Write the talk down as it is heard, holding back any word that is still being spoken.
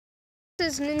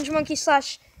This is Ninja Monkey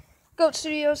 / Goat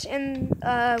Studios, and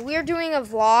we're doing a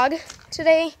vlog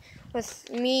today with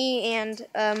me and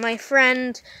my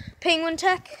friend Penguin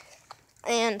Tech,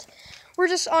 and we're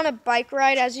just on a bike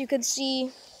ride, as you can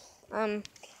see.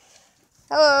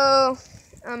 Hello.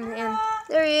 And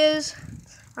there he is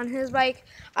on his bike.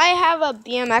 I have a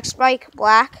BMX bike,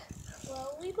 black.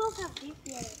 Well, we both have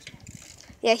BMX.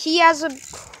 Yeah, he has a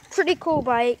pretty cool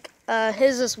bike.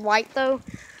 His is white though,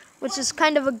 which is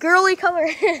kind of a girly color.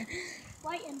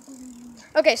 White and blue.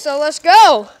 Okay, so let's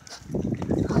go.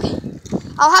 Okay.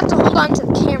 I'll have to hold on to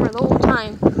the camera the whole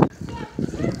time.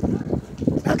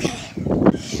 Okay.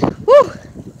 Woo!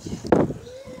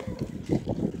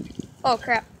 Oh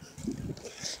crap.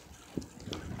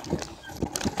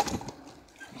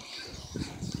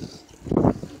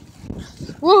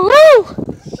 Woo woo!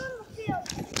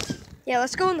 Yeah,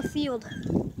 let's go in the field.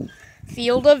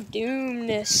 Field of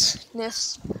Doomness.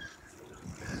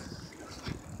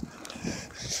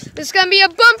 This is gonna be a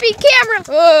bumpy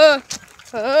camera.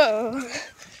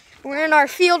 We're in our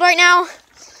field right now.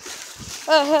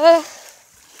 Oh,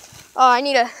 I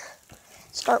need to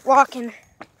start walking.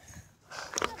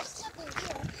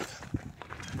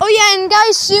 Oh yeah, and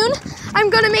guys, soon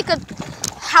I'm gonna make a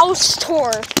house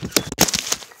tour.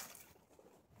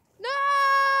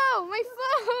 No, my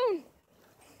phone.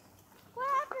 What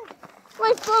happened?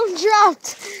 My phone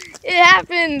dropped. It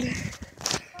happened.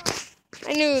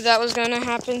 I knew that was gonna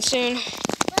happen soon.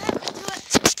 What happened to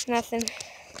it? Nothing.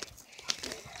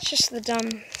 It's just the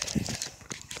dumb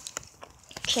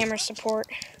camera support.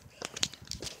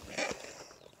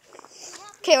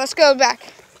 Okay, let's go back. Be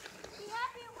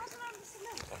happy it wasn't on the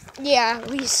cement. Yeah, at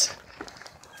least.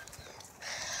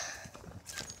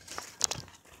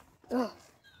 Oh.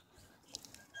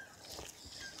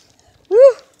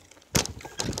 Woo!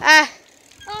 Ah.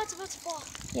 Oh, it's about to fall.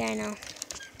 Yeah, I know.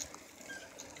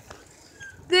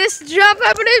 This jump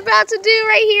I'm about to do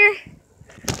right here.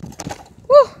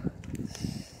 Woo!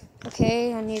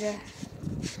 Okay, I need to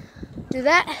do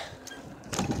that.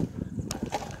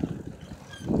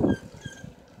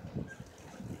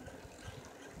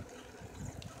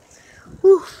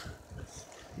 Woo!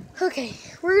 Okay,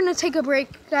 we're gonna take a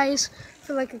break, guys,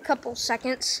 for like a couple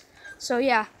seconds. So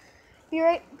yeah, be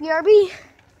right, BRB.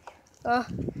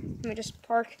 Let me just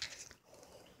park.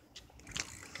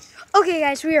 Okay,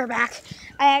 guys, we are back.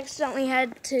 I accidentally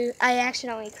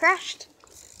crashed,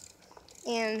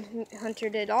 and Hunter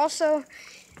did also,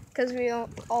 because we all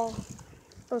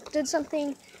both did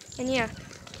something. And yeah,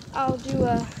 I'll do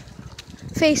a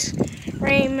face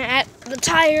frame at the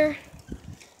tire.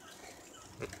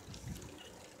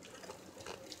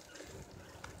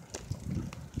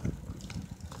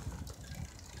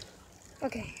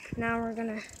 Okay, now we're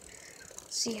gonna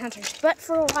see Hunter's butt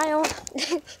for a while.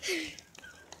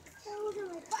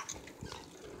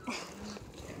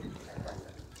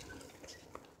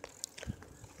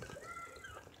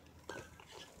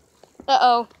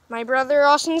 Uh-oh, my brother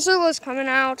Austin Zula's coming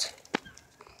out.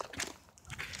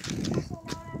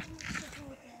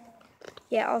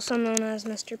 Yeah, also known as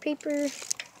Mr. Paper.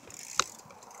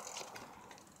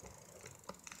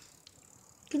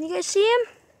 Can you guys see him?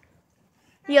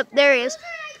 Yep, there he is.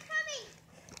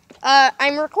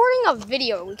 I'm recording a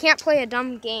video. We can't play a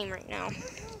dumb game right now.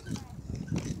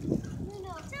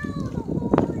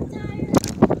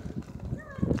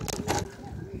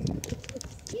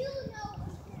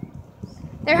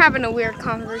 They're having a weird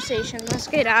conversation. Let's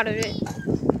get out of it.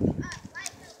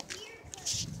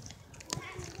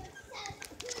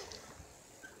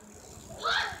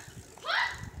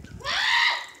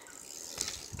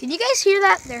 Can you guys hear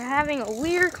that? They're having a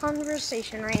weird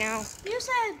conversation right now. You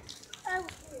said I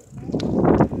was weird.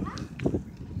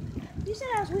 You said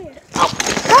I was weird.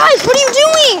 Guys, what are you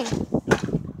doing?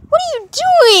 What are you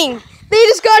doing? They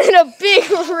just got in a big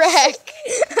wreck.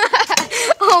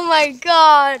 Oh my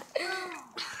god.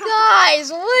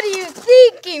 Guys, what are you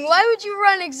thinking? Why would you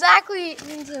run exactly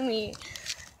into me?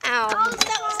 Ow. Oh,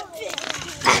 that was a big.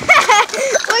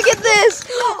 Look at this.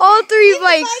 All three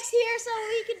bikes. Bike's here, so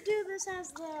we can do this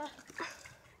as the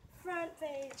front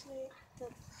page.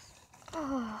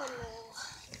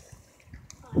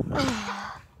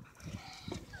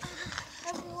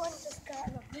 Everyone just got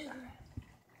in a big wreck.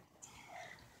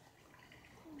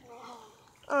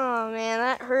 Oh man,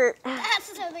 that hurt. That's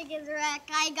the biggest wreck.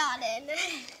 I got in.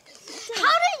 How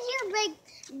did your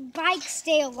bike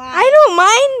stay alive? I don't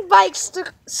mind bikes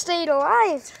stayed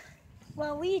alive.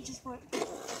 Well, we just went.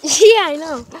 Yeah, I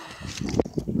know.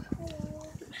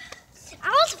 I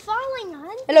was falling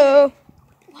on. Hello.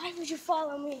 Why would you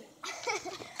follow me?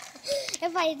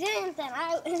 If I didn't, then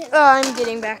I. Oh, I'm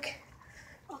getting back.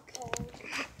 Okay.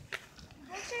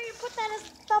 Make sure you put that as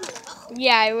thumbnail.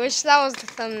 Yeah, I wish that was the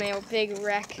thumbnail. Big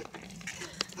wreck.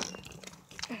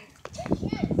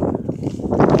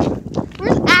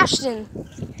 Where's Ashton?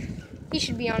 He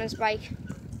should be on his bike.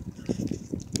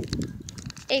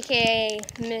 AKA,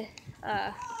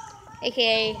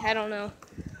 I don't know.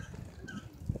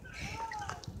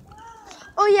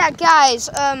 Oh yeah, guys,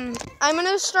 I'm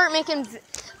gonna start making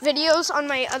videos on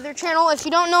my other channel. If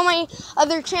you don't know my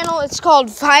other channel, it's called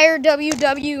Fire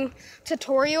WW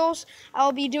Tutorials.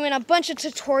 I'll be doing a bunch of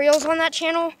tutorials on that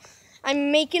channel.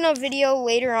 I'm making a video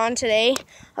later on today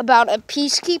about a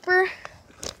Peacekeeper,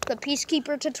 the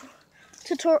Peacekeeper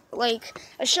tutorial, like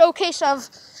a showcase of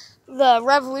the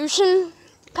Revolution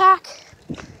pack.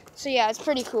 So yeah, it's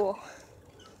pretty cool.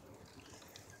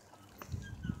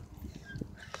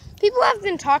 People have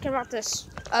been talking about this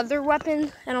other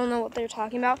weapon. I don't know what they're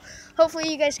talking about. Hopefully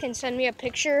you guys can send me a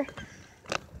picture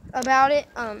about it,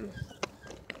 and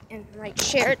like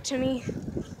share it to me.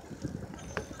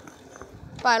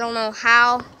 But I don't know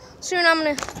how. Soon I'm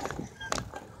gonna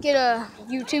get a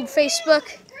YouTube,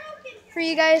 Facebook for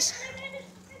you guys.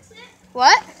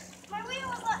 What? My wheel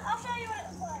was like, I'll show you what it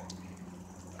was like.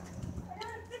 I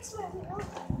gotta fix my wheel.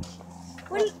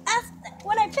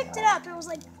 When I picked it up, it was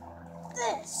like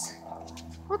this.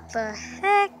 What the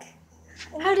heck?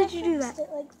 And How then did I you do fixed that? it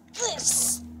like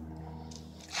this.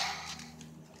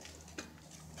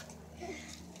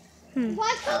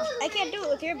 I can't do it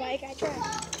with your bike. I tried.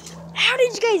 How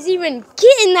did you guys even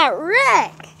get in that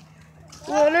wreck?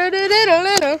 How did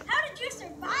you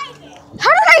survive it? How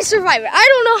did I survive it? I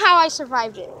don't know how I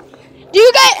survived it. Do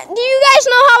you guys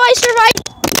know how I survived?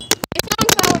 My phone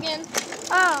fell again.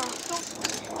 Oh.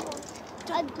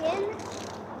 Again?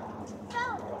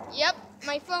 Yep,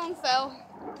 my phone fell.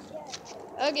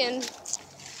 Again.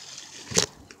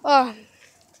 Oh,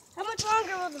 How much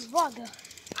longer will this vlog go?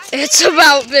 it's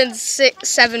about been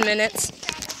 7 minutes.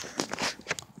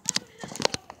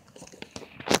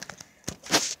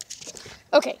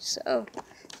 Okay, so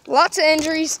lots of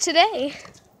injuries today.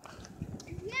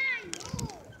 Yeah, I know.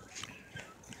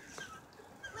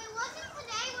 Wait, wasn't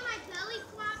today when I belly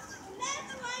flopped? And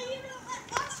that's why you don't let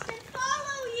Austin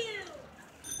follow you.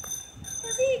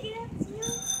 Because he gets you.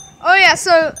 Oh yeah,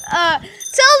 so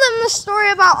tell them the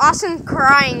story about Austin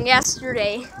crying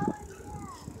yesterday. No,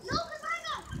 because I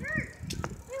got hurt.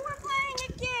 We were playing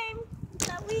a game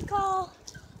that we call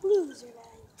Loser Night.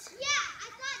 Yeah, I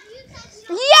thought you said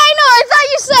Yeah, I know. I thought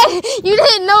you said you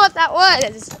didn't know what that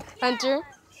was, Hunter.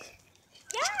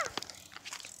 Yeah.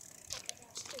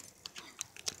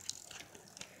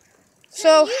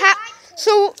 So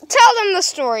tell them the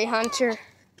story, Hunter.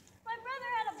 My brother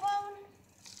had a bone.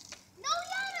 No,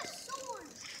 he had a sword.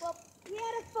 Well, he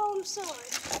had a foam sword.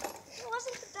 It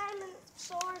wasn't the diamond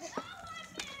sword.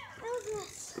 It was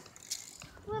this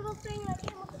little thing that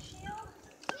came with a shield.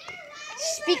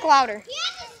 Speak louder. He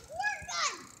had a squirt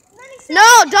gun. And then he said,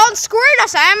 No, don't squirt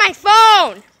us. I have my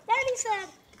phone. Then he said,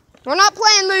 We're not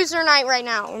playing Loser Night right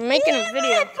now. We're making a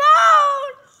video. My phone!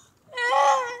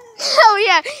 Oh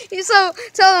yeah. So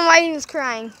tell them why he was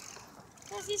crying.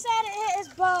 Because he said it hit his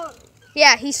bone.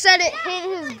 Yeah, he said it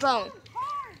hit his bone.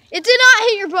 It did not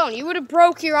hit your bone. You would have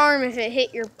broke your arm if it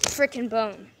hit your freaking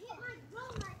bone. Hit my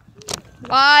bone like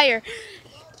Liar.